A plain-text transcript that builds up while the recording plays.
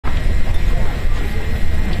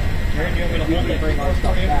we can bring our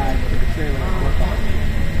stuff back to the trailer and work on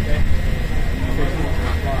it.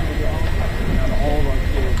 All of our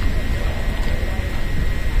kids.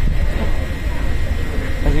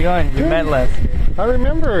 How's it going? We met last year. I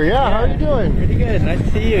remember, yeah. How are you doing? Pretty good. Nice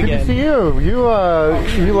to see you again. Good to see you.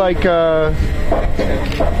 You like mate,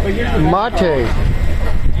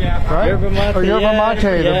 right? Yerba mate, or yerba mate,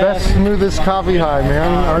 the best, smoothest coffee high,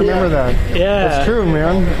 man. I remember that. Yeah. That's true,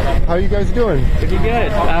 man. How are you guys doing? Pretty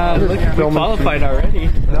good. We qualified already.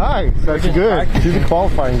 Nice. That's good. Do the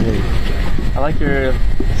qualifying game. I like your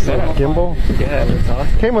gimbal. Yeah, that's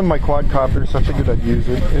awesome. Came with my quadcopter, so I figured I'd use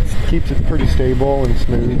it. It keeps it pretty stable and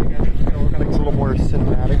smooth. Makes it a little more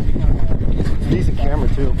cinematic. It's a decent camera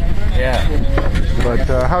too. Yeah. But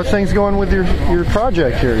how's things going with your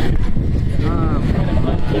project here?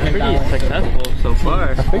 Pretty successful so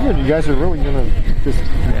far. I figured you guys are really gonna just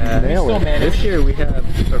nail it. This year we have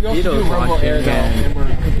torpedoes launching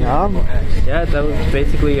and yeah, that was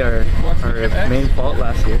basically our main fault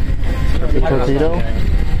last year. The torpedo?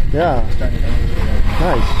 Yeah.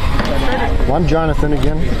 Nice. Well, I'm Jonathan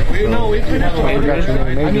again. So I forgot your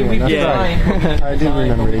name. That's right. I did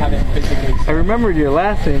remember it. I remembered your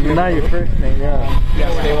last name, but not your first name.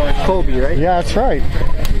 Yeah. Colby, right? Yeah, that's right.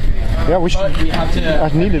 Yeah, we should. I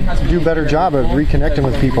need to do a better job of reconnecting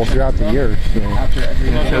with people throughout the year. So.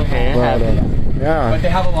 Okay. But,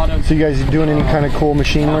 yeah. So you guys doing any kind of cool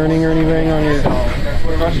machine learning or anything on your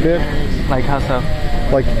bit? Like how so?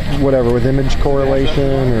 Like whatever, with image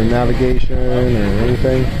correlation or navigation or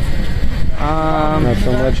anything? Not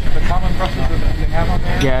so much.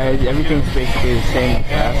 Yeah, everything's basically the same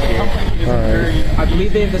as last year. Alright. I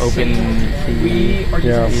believe they have the same. We are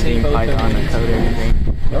using Python and code everything.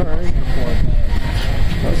 Alright.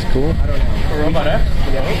 That's cool. Robot X?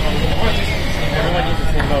 Everyone uses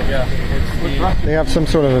the same boat, yeah. They have some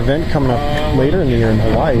sort of event coming up later in the year in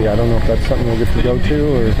Hawaii. I don't know if that's something we'll get to go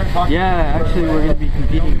to or... Yeah, actually we're going to be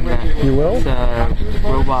competing in that. You will? It's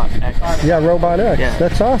Robot X. Yeah, Robot X. Yeah.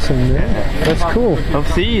 That's awesome, man. Yeah. That's cool. I'll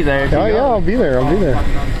see you there. Oh, yeah, I'll be there.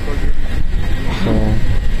 So,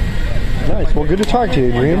 nice. Well, good to talk to you,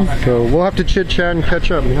 Adrian. So we'll have to chit-chat and catch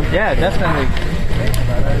up. Yeah, definitely.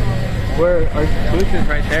 Our booth is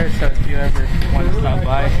right there, so if you ever want to stop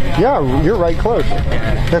by. Yeah, you're right close.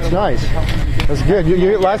 Yeah. That's nice. That's good.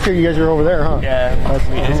 Last year you guys were over there, huh? Yeah, it's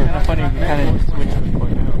kind of funny. We kind of switched the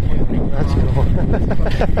point now. That's cool.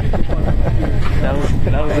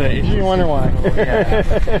 that was an issue. You wonder why. Yeah.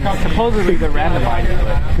 Supposedly they're randomized.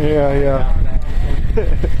 Yeah.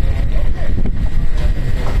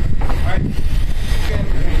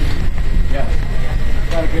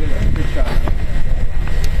 Got a good shot.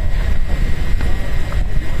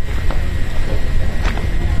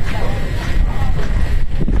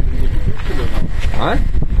 Huh?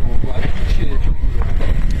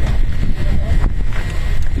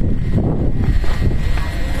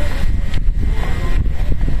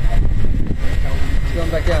 It's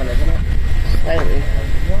going back down, isn't it? Slightly.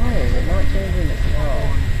 Why? They're not changing it.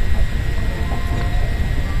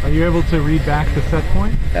 Are you able to read back the set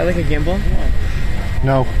point? Is that like a gimbal?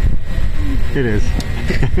 No. It is.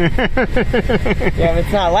 Yeah, if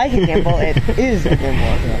it's not like a gimbal, it is a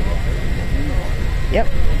gimbal. Yep.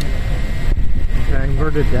 Okay,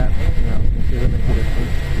 inverted depth. See what makes a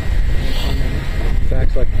difference.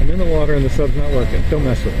 Facts like, I'm in the water and the sub's not working. Don't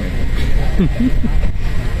mess with me.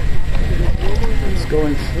 It's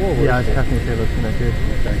going forward. Yeah, it's technically looking at it.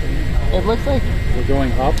 Okay. It looks like We're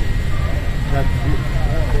going up. That's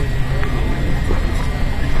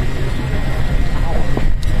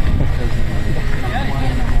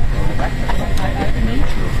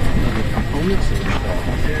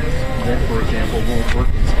That, for example, won't work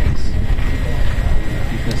in space.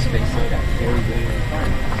 Because space has got very good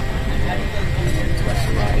requirements.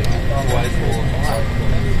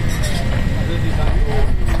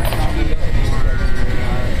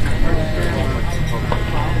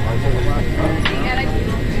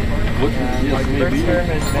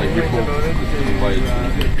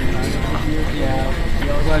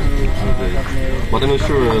 But I'm not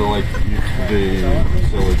sure, like, if they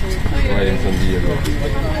sell it right in San Diego.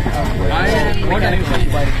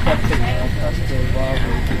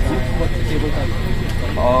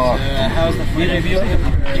 How's the flight?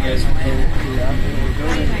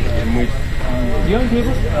 You own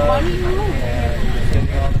cables?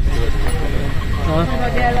 Huh?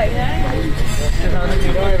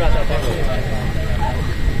 Don't worry about that.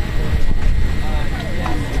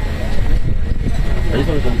 I just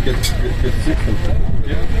want to get 6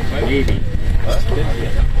 Maybe.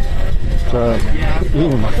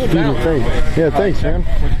 Eating face. Yeah, thanks, man.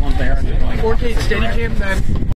 4K Steadicam.